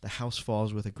rise, the house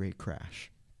falls with a great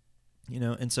crash.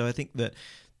 And so I think that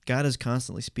God is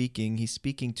constantly speaking. He's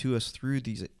speaking to us through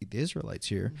the Israelites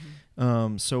here.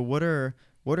 So what are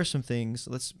some things?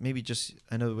 Let's maybe just,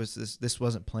 I know this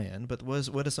wasn't planned, but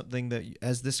what is something that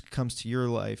as this comes to your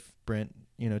life, Brent,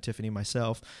 Tiffany,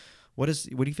 myself, what do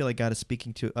you feel like God is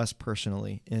speaking to us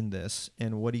personally in this,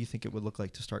 and what do you think it would look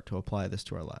like to start to apply this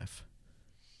to our life?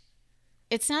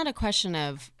 It's not a question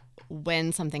of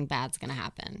when something bad's going to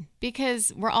happen,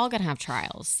 because we're all going to have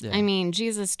trials. Yeah. I mean,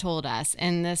 Jesus told us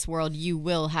in this world you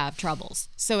will have troubles.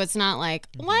 So it's not like,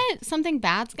 what? Something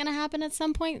bad's going to happen at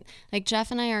some point? Like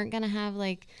Jeff and I aren't going to have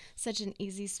like such an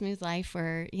easy, smooth life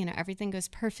where, everything goes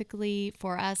perfectly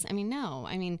for us. I mean, no.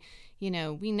 I mean,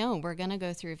 we know we're going to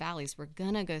go through valleys. We're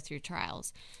going to go through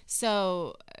trials.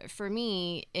 So for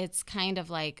me, it's kind of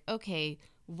like, okay,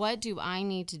 what do I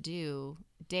need to do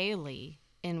daily?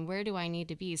 And where do I need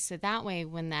to be? So that way,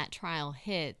 when that trial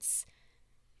hits,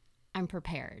 I'm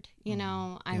prepared,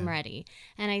 I'm ready.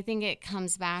 And I think it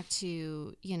comes back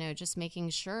to, just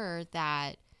making sure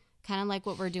that kind of like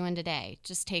what we're doing today,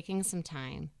 just taking some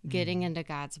time, getting into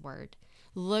God's word,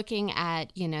 looking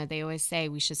at, they always say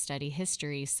we should study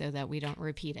history so that we don't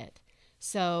repeat it.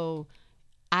 So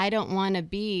I don't want to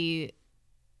be,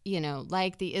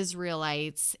 like the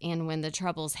Israelites, and when the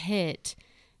troubles hit,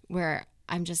 where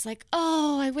I'm just like,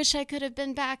 oh, I wish I could have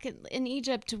been back in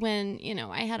Egypt when,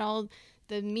 I had all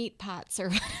the meat pots or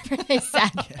whatever they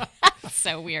said. That's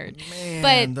so weird. Man,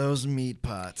 but those meat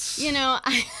pots.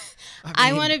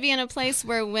 I want to be in a place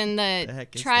where when the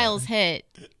trials hit,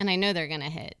 and I know they're going to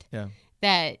hit,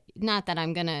 that not that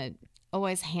I'm going to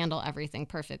always handle everything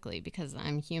perfectly because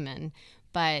I'm human,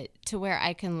 but to where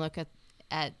I can look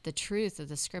at the truth of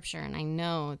the scripture and I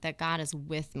know that God is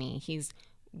with me. He's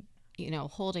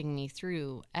holding me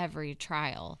through every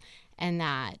trial, and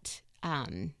that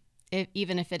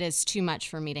even if it is too much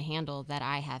for me to handle, that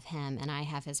I have him and I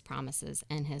have his promises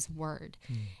and his word.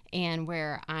 And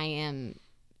where I am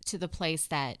to the place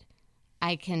that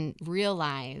I can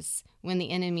realize when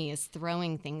the enemy is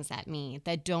throwing things at me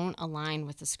that don't align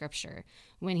with the scripture,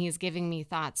 when he's giving me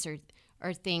thoughts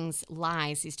or things,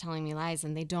 lies, he's telling me lies,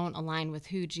 and they don't align with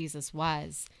who Jesus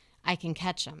was, I can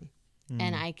catch him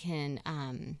and I can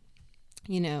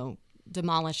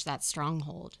demolish that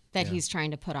stronghold that he's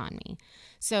trying to put on me.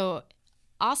 So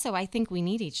also, I think we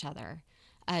need each other,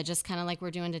 just kind of like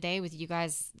we're doing today with you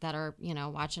guys that are,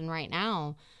 watching right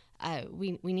now.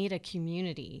 We need a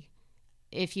community.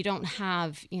 If you don't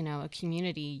have, a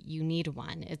community, you need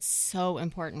one. It's so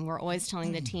important. We're always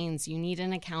telling the teens, you need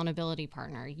an accountability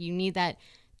partner. You need that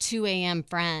 2 a.m.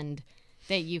 friend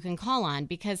that you can call on,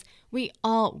 because we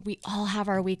all have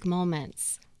our weak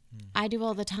moments. I do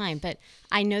all the time, but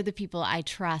I know the people I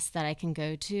trust that I can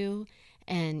go to,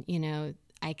 and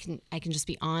I can just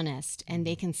be honest, and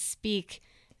they can speak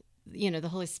the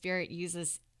Holy Spirit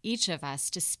uses each of us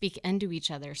to speak into each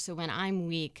other. So when I'm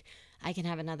weak, I can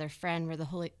have another friend where the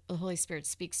Holy Spirit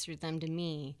speaks through them to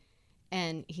me,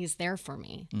 and he's there for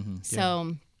me. Mm-hmm.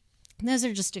 So those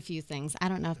are just a few things. I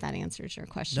don't know if that answers your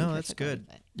question. No, that's good.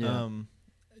 Yeah.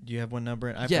 Do you have one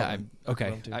number?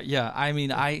 Okay. I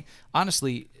mean, I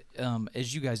honestly,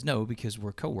 as you guys know, because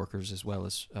we're coworkers as well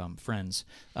as friends,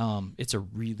 it's a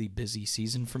really busy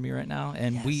season for me right now.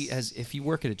 And if you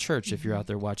work at a church, if you're out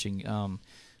there watching,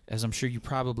 as I'm sure you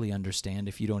probably understand,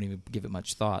 if you don't even give it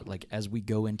much thought, like as we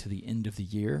go into the end of the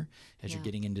year, as you're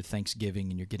getting into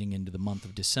Thanksgiving and you're getting into the month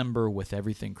of December with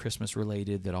everything Christmas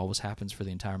related that always happens for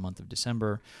the entire month of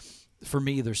December. For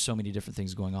me, there's so many different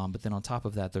things going on, but then on top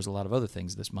of that, there's a lot of other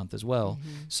things this month as well.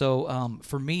 Mm-hmm. So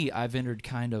for me, I've entered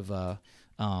kind of a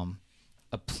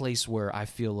place where I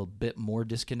feel a bit more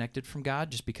disconnected from God,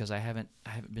 just because I haven't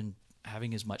been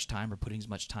having as much time or putting as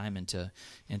much time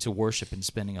into worship and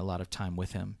spending a lot of time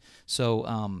with Him.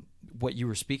 So what you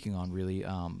were speaking on really,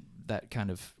 that kind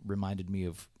of reminded me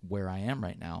of where I am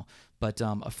right now. But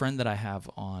a friend that I have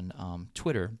on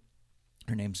Twitter,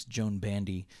 her name's Joan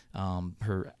Bandy.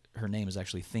 Her name is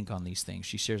actually Think on These Things.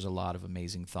 She shares a lot of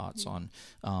amazing thoughts on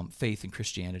faith and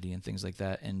Christianity and things like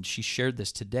that. And she shared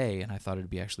this today, and I thought it would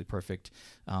be actually perfect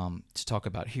to talk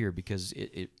about here, because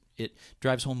it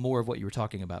drives home more of what you were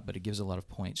talking about, but it gives a lot of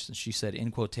points. And she said,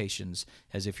 in quotations,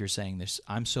 as if you're saying this,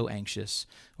 "I'm so anxious,"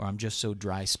 or "I'm just so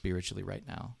dry spiritually right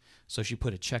now." So she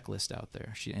put a checklist out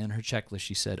there. In her checklist,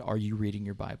 she said, "Are you reading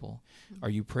your Bible? Are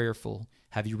you prayerful?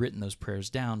 Have you written those prayers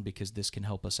down? Because this can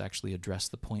help us actually address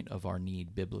the point of our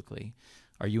need biblically.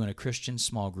 Are you in a Christian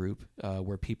small group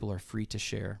where people are free to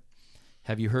share?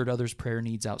 Have you heard others' prayer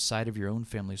needs outside of your own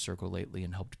family circle lately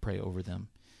and helped pray over them?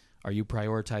 Are you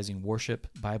prioritizing worship,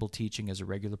 Bible teaching as a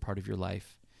regular part of your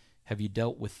life? Have you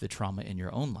dealt with the trauma in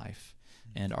your own life?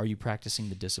 And are you practicing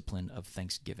the discipline of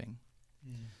thanksgiving?"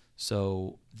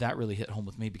 So that really hit home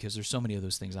with me, because there's so many of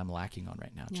those things I'm lacking on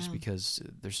right now, just because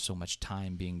there's so much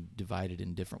time being divided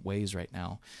in different ways right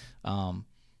now.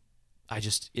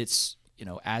 It's,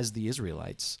 as the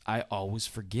Israelites, I always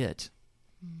forget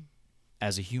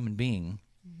as a human being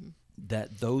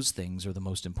that those things are the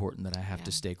most important that I have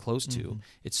to stay close to.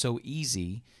 It's so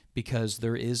easy because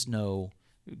there is no,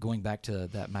 going back to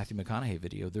that Matthew McConaughey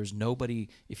video, there's nobody,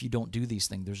 if you don't do these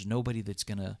things, there's nobody that's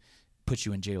going to put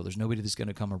you in jail. There's nobody that's going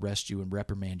to come arrest you and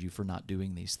reprimand you for not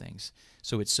doing these things.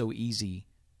 So it's so easy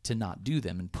to not do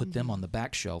them and put them on the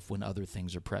back shelf when other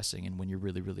things are pressing. And when you're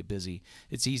really, really busy,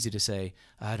 it's easy to say,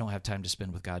 "I don't have time to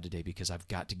spend with God today because I've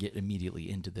got to get immediately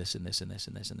into this and this and this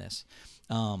and this and this."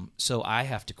 So I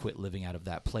have to quit living out of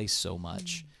that place so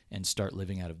much and start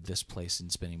living out of this place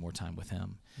and spending more time with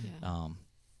Him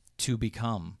to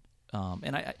become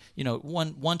and I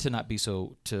one to not be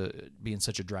to be in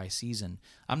such a dry season.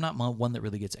 I'm not one that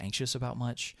really gets anxious about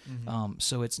much,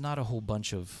 so it's not a whole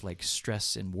bunch of like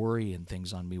stress and worry and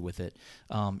things on me with it.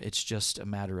 It's just a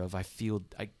matter of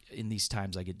in these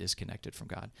times I get disconnected from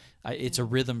God. It's a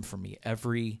rhythm for me.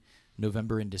 Every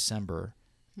November and December,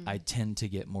 I tend to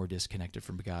get more disconnected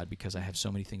from God because I have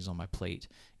so many things on my plate,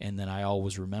 and then I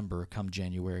always remember come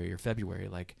January or February,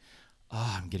 like,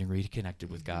 I'm getting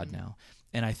reconnected with God now.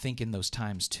 And I think in those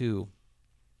times too,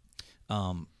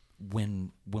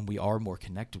 when we are more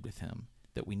connected with Him,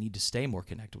 that we need to stay more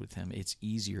connected with Him, it's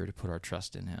easier to put our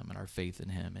trust in Him and our faith in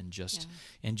Him, and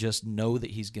just know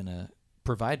that He's gonna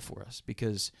provide for us,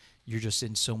 because you're just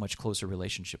in so much closer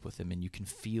relationship with Him and you can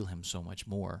feel Him so much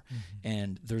more.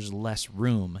 And there's less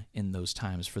room in those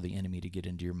times for the enemy to get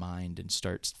into your mind and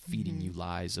start feeding you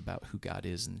lies about who God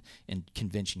is and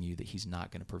convincing you that He's not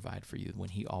going to provide for you when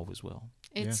He always will.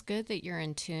 It's good that you're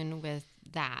in tune with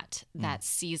that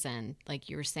season. Like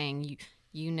you were saying,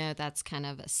 that's kind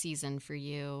of a season for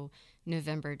you,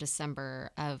 November,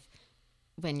 December, of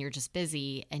when you're just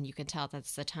busy, and you can tell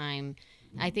that's the time.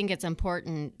 I think it's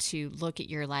important to look at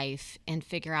your life and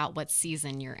figure out what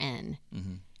season you're in,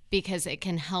 because it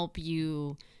can help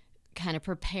you kind of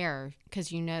prepare,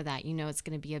 because it's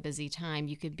going to be a busy time.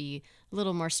 You could be a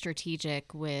little more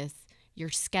strategic with your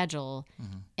schedule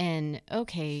and,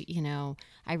 okay,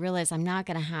 I realize I'm not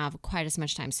going to have quite as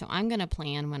much time. So I'm going to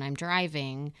plan when I'm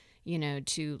driving,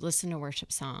 to listen to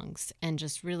worship songs and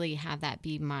just really have that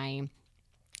be my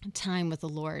time with the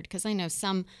Lord. Because I know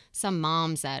some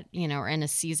moms that are in a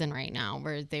season right now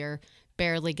where they're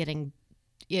barely getting,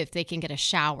 if they can get a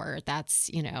shower,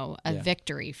 that's a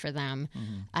victory for them.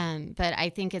 But I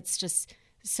think it's just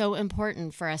so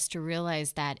important for us to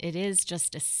realize that it is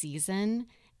just a season,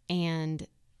 and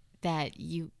that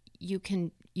you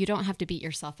don't have to beat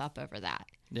yourself up over that.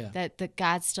 That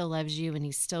God still loves you and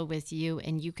He's still with you,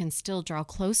 and you can still draw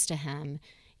close to Him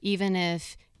even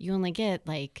if you only get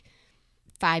like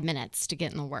 5 minutes to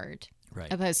get in the Word.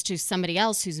 Right. Opposed to somebody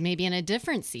else who's maybe in a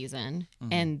different season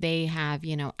and they have,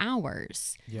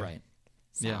 hours. Yeah. Right.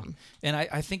 So. Yeah. And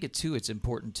I think it's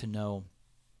important to know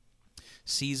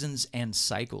seasons and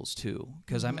cycles too,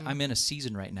 because I'm in a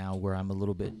season right now where I'm a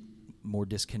little bit more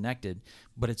disconnected,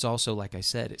 but it's also, like I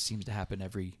said, it seems to happen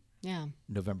every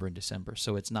November and December.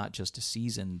 So it's not just a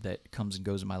season that comes and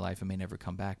goes in my life and may never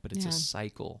come back, but it's a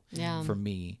cycle for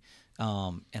me.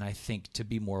 And I think to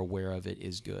be more aware of it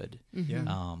is good.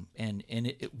 Yeah.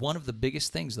 And one of the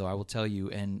biggest things, though, I will tell you,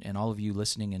 and all of you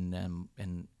listening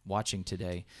and watching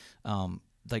today,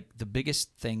 like the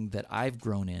biggest thing that I've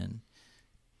grown in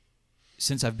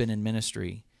since I've been in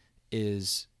ministry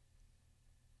is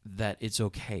that it's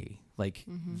okay. Like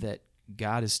that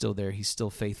God is still there. He's still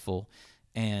faithful.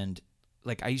 And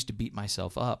like I used to beat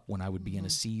myself up when I would be in a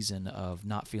season of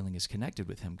not feeling as connected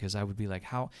with him, because I would be like,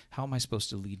 how am I supposed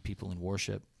to lead people in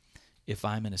worship if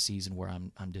I'm in a season where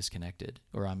I'm disconnected,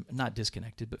 or I'm not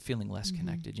disconnected, but feeling less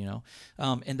connected,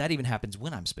 And that even happens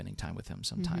when I'm spending time with him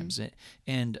sometimes.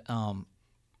 And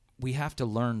we have to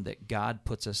learn that God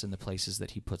puts us in the places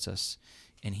that he puts us,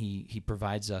 and he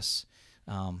provides us.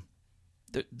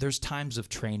 There's times of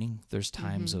training. There's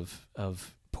times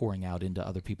of pouring out into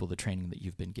other people the training that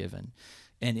you've been given.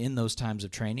 And in those times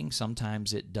of training,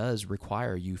 sometimes it does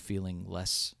require you feeling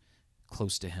less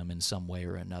close to him in some way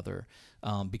or another,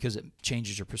 because it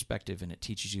changes your perspective and it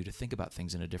teaches you to think about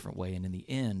things in a different way. And in the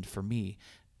end, for me,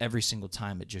 every single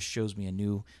time it just shows me a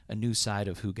new side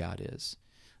of who God is,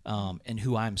 and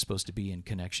who I'm supposed to be in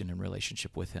connection and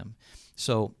relationship with him.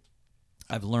 So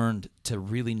I've learned to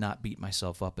really not beat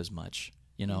myself up as much.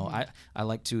 I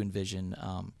like to envision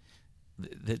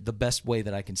the best way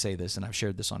that I can say this, and I've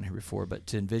shared this on here before, but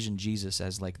to envision Jesus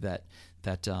as like that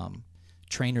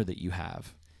trainer that you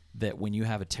have, that when you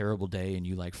have a terrible day and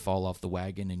you like fall off the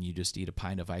wagon and you just eat a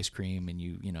pint of ice cream and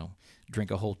you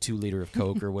drink a whole 2 liter of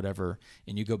Coke or whatever,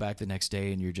 and you go back the next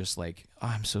day and you're just like, oh,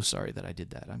 I'm so sorry that I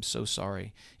did that. I'm so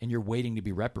sorry. And you're waiting to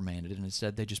be reprimanded, and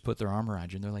instead they just put their arm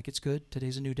around you and they're like, it's good.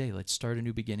 Today's a new day. Let's start a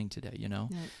new beginning today,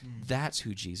 That's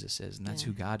who Jesus is, and that's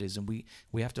who God is. And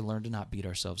we have to learn to not beat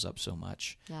ourselves up so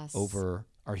much over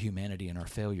our humanity and our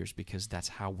failures, because that's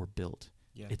how we're built.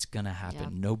 Yeah. It's going to happen. Yeah.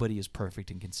 Nobody is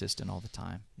perfect and consistent all the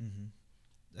time.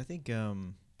 I think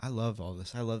I love all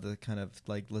this. I love the kind of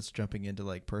like, let's jumping into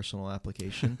like personal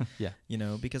application.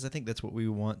 Because I think that's what we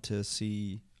want to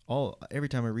see. Every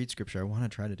time I read scripture, I want to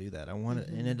try to do that. I want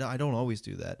to, and I don't always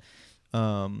do that.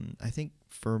 I think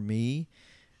for me,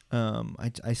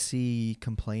 I see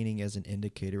complaining as an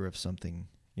indicator of something,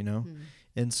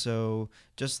 And so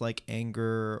just like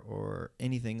anger or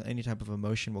anything, any type of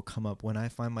emotion will come up when I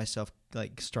find myself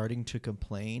like starting to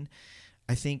complain.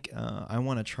 I think I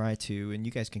want to try to, and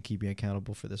you guys can keep me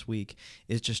accountable for this week,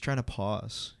 is just try to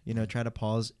pause, try to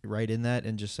pause right in that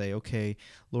and just say, okay,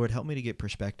 Lord, help me to get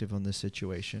perspective on this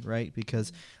situation, right?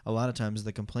 Because a lot of times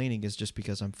the complaining is just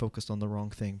because I'm focused on the wrong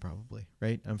thing, probably,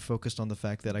 right? I'm focused on the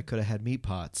fact that I could have had meat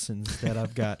pots, and instead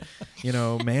I've got,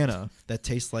 manna that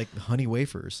tastes like honey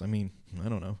wafers. I mean, I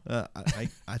don't know.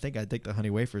 I think I'd take the honey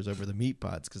wafers over the meat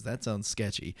pots, because that sounds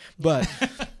sketchy. But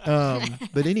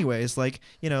anyways, like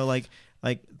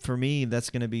for me,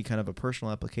 that's going to be kind of a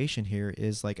personal application here,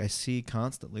 is like I see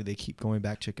constantly they keep going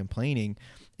back to complaining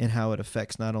and how it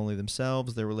affects not only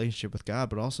themselves, their relationship with God,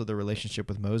 but also their relationship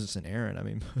with Moses and Aaron. I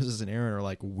mean, Moses and Aaron are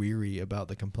like weary about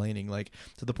the complaining, like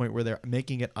to the point where they're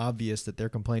making it obvious that they're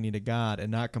complaining to God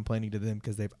and not complaining to them,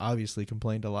 because they've obviously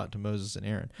complained a lot to Moses and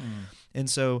Aaron. And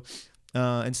so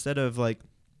instead of like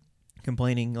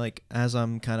complaining, like as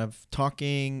I'm kind of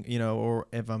talking, or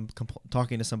if I'm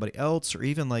talking to somebody else, or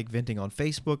even like venting on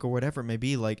Facebook or whatever it may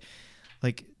be, like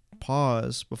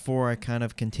pause before I kind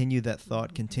of continue that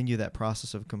thought, continue that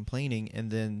process of complaining, and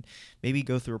then maybe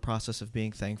go through a process of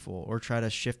being thankful, or try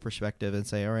to shift perspective and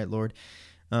say, all right, Lord,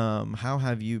 how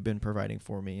have you been providing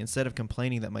for me? Instead of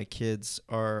complaining that my kids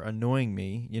are annoying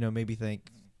me, maybe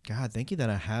think, God, thank you that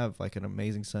I have like an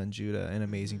amazing son, Judah, and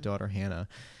amazing daughter, Hannah.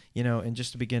 And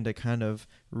just to begin to kind of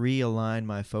realign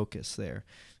my focus there.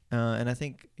 And I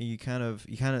think you kind of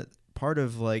part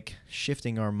of like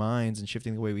shifting our minds and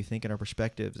shifting the way we think and our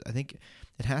perspectives, I think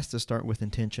it has to start with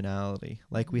intentionality.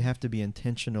 Like we have to be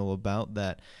intentional about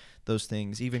those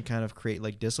things, even kind of create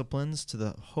like disciplines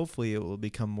hopefully it will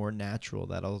become more natural,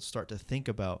 that I'll start to think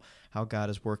about how God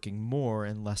is working more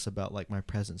and less about like my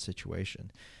present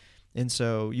situation. And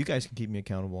so you guys can keep me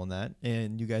accountable on that.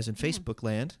 And you guys in Facebook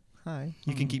land, hi,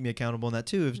 you can keep me accountable in that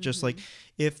too. It's just like,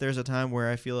 if there's a time where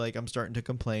I feel like I'm starting to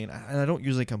complain, and I don't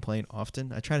usually complain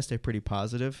often. I try to stay pretty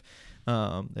positive.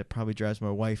 It probably drives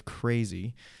my wife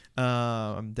crazy.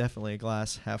 I'm definitely a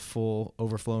glass half full,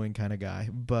 overflowing kind of guy.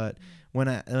 But when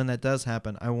that does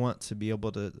happen, I want to be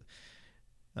able to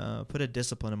put a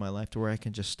discipline in my life to where I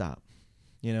can just stop,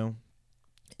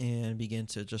 and begin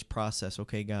to just process,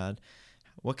 okay, God,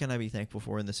 what can I be thankful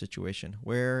for in this situation?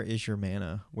 Where is your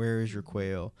manna? Where is your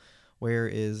quail? Where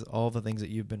is all the things that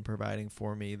you've been providing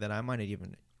for me that I might not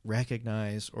even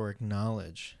recognize or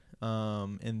acknowledge?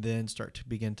 And then start to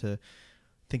begin to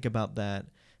think about that.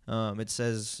 It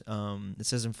says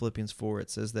in Philippians 4, it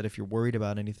says that if you're worried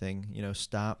about anything,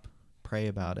 stop, pray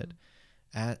about it.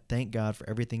 Thank God for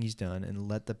everything he's done, and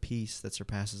let the peace that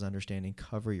surpasses understanding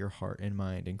cover your heart and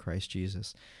mind in Christ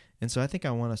Jesus. And so I think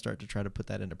I want to start to try to put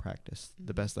that into practice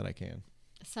the best that I can.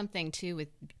 Something too with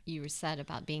you said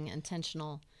about being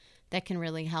intentional that can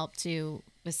really help too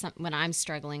with when I'm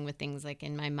struggling with things like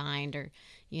in my mind or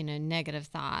negative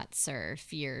thoughts or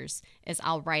fears, is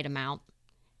I'll write them out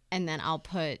and then I'll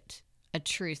put a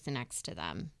truth next to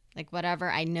them. Like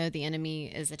whatever I know the enemy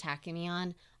is attacking me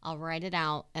on, I'll write it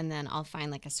out, and then I'll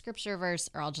find like a scripture verse,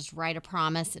 or I'll just write a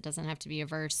promise. It doesn't have to be a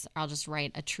verse. Or I'll just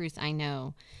write a truth I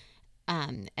know.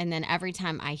 And then every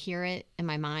time I hear it in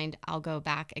my mind, I'll go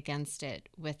back against it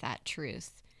with that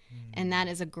truth. And that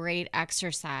is a great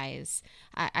exercise.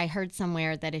 I heard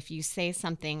somewhere that if you say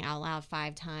something out loud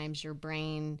 5 times, your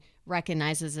brain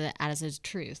recognizes it as a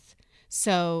truth.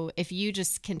 So if you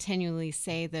just continually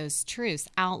say those truths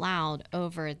out loud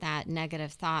over that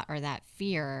negative thought or that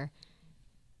fear,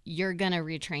 you're going to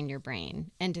retrain your brain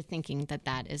into thinking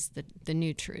that is the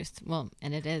new truth. Well,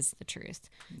 and it is the truth.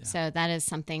 Yeah. So that is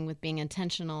something with being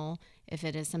intentional. If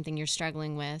it is something you're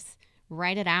struggling with,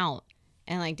 write it out.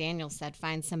 And like Daniel said,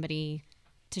 find somebody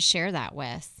to share that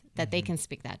with, that they can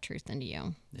speak that truth into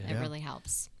you. Yeah. It really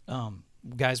helps.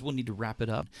 Guys, we'll need to wrap it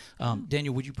up.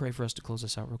 Daniel, would you pray for us to close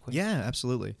this out real quick? Yeah,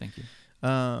 absolutely. Thank you.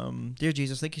 Dear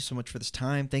Jesus, thank you so much for this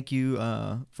time. Thank you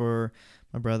for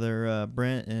my brother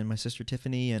Brent and my sister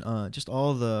Tiffany, and just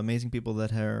all the amazing people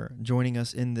that are joining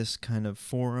us in this kind of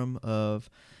forum of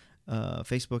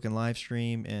Facebook and live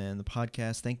stream and the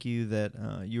podcast. Thank you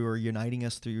that you are uniting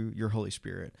us through your Holy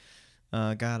Spirit.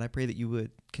 God, I pray that you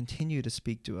would continue to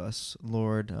speak to us,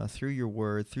 Lord, through your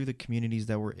word, through the communities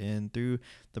that we're in, through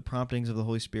the promptings of the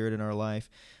Holy Spirit in our life,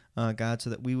 God, so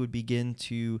that we would begin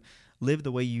to live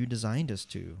the way you designed us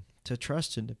to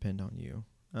trust and depend on you.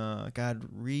 God,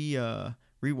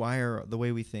 rewire the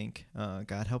way we think.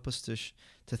 God, help us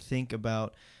to think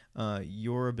about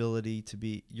your ability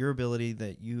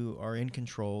that you are in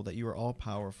control, that you are all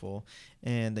powerful,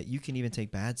 and that you can even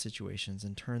take bad situations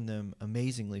and turn them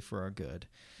amazingly for our good.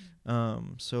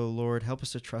 So Lord, help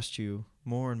us to trust you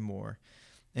more and more.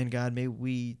 And God, may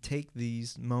we take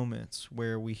these moments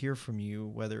where we hear from you,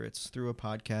 whether it's through a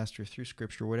podcast or through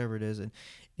scripture, whatever it is,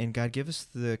 and God, give us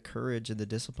the courage and the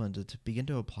discipline to begin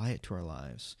to apply it to our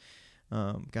lives.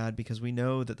 God, because we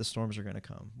know that the storms are going to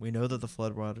come. We know that the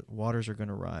flood waters are going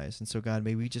to rise. And so, God,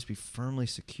 may we just be firmly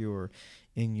secure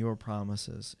in your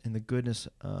promises, in the goodness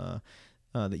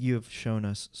that you have shown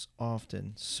us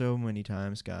often, so many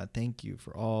times, God. Thank you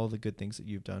for all the good things that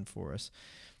you've done for us.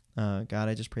 God,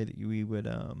 I just pray that we would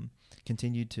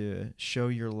continue to show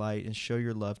your light and show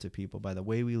your love to people by the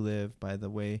way we live, by the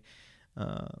way,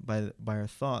 by our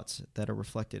thoughts that are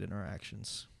reflected in our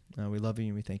actions. We love you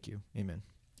and we thank you. Amen.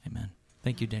 Amen.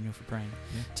 Thank you, Daniel, for praying.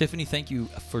 Yeah. Tiffany, thank you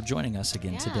for joining us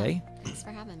again today. Thanks for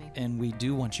having me. And we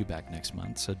do want you back next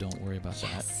month, so don't worry about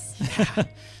that.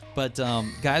 But,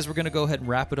 guys, we're going to go ahead and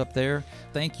wrap it up there.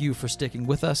 Thank you for sticking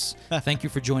with us. Thank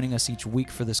you for joining us each week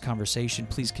for this conversation.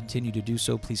 Please continue to do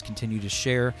so. Please continue to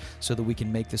share so that we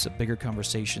can make this a bigger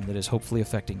conversation that is hopefully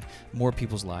affecting more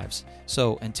people's lives.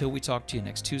 So until we talk to you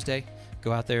next Tuesday,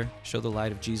 go out there, show the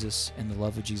light of Jesus and the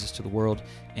love of Jesus to the world,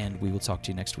 and we will talk to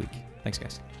you next week. Thanks,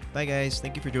 guys. Bye, guys.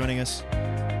 Thank you for joining us.